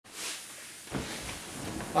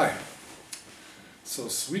Hi. So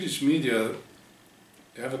Swedish media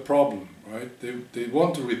have a problem, right? They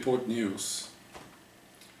want to report news,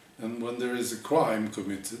 and when there is a crime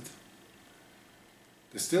committed,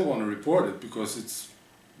 they still want to report it because it's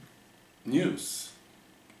news.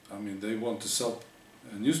 I mean, they want to sell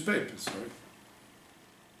newspapers, right?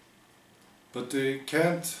 But they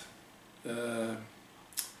can't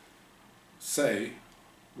say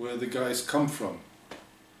where the guys come from.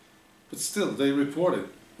 But still, they report it.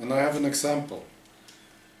 And I have an example.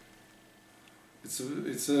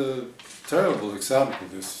 It's a terrible example,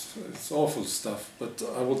 it's awful stuff, but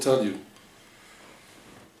I will tell you.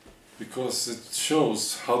 Because it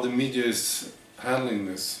shows how the media is handling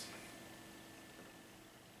this.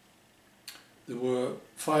 There were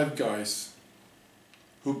 5 guys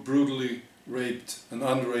who brutally raped an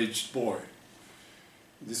underage boy.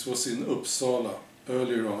 This was in Uppsala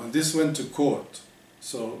earlier on, and this went to court.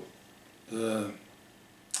 So the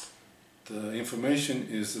information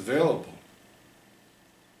is available.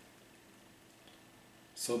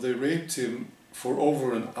 So they raped him for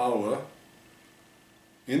over an hour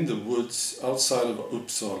in the woods outside of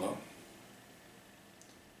Uppsala,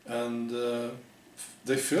 and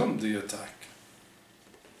they filmed the attack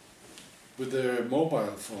with their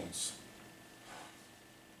mobile phones.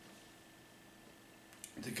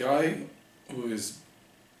 The guy who is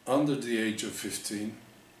under the age of 15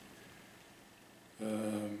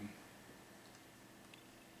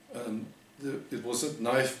 and it was at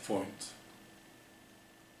knife point.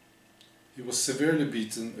 He was severely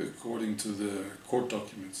beaten according to the court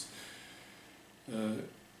documents.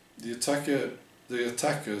 The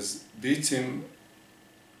attackers beat him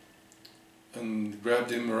and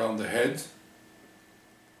grabbed him around the head,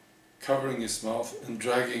 covering his mouth and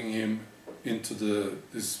dragging him into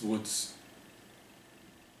this woods.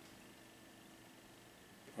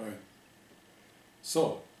 Right.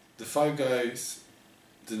 So the 5 guys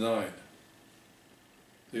denied.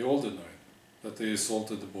 They all denied that they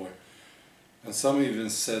assaulted the boy. And some even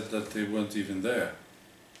said that they weren't even there.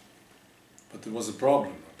 But there was a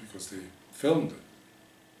problem because they filmed it.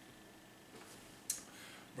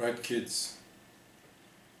 Right, kids?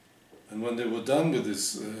 And when they were done with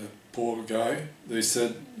this poor guy, they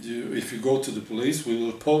said, if you go to the police, we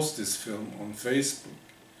will post this film on Facebook.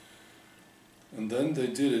 And then they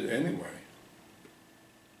did it anyway,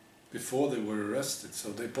 before they were arrested.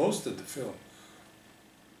 So they posted the film.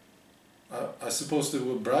 I suppose they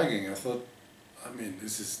were bragging. I thought, I mean,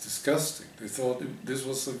 this is disgusting. They thought this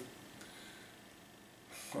was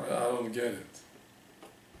I don't get it.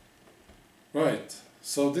 Right,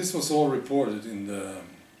 so this was all reported in the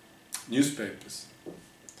newspapers.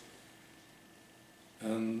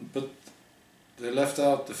 But they left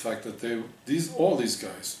out the fact that all these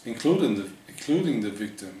guys, including the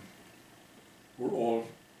victim, were all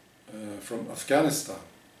from Afghanistan.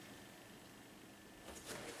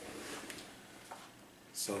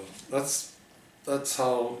 So that's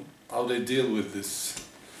how they deal with this.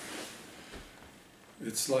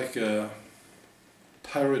 It's like a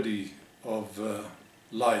parody of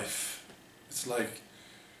life. It's like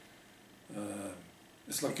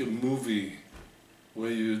a movie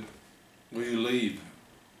where you leave,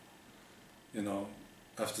 you know,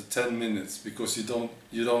 after 10 minutes because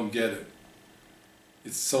you don't get it.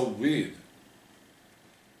 It's so weird.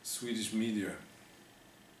 Swedish media.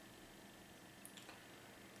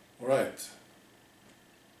 All right.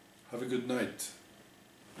 Have a good night.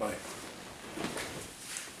 Bye.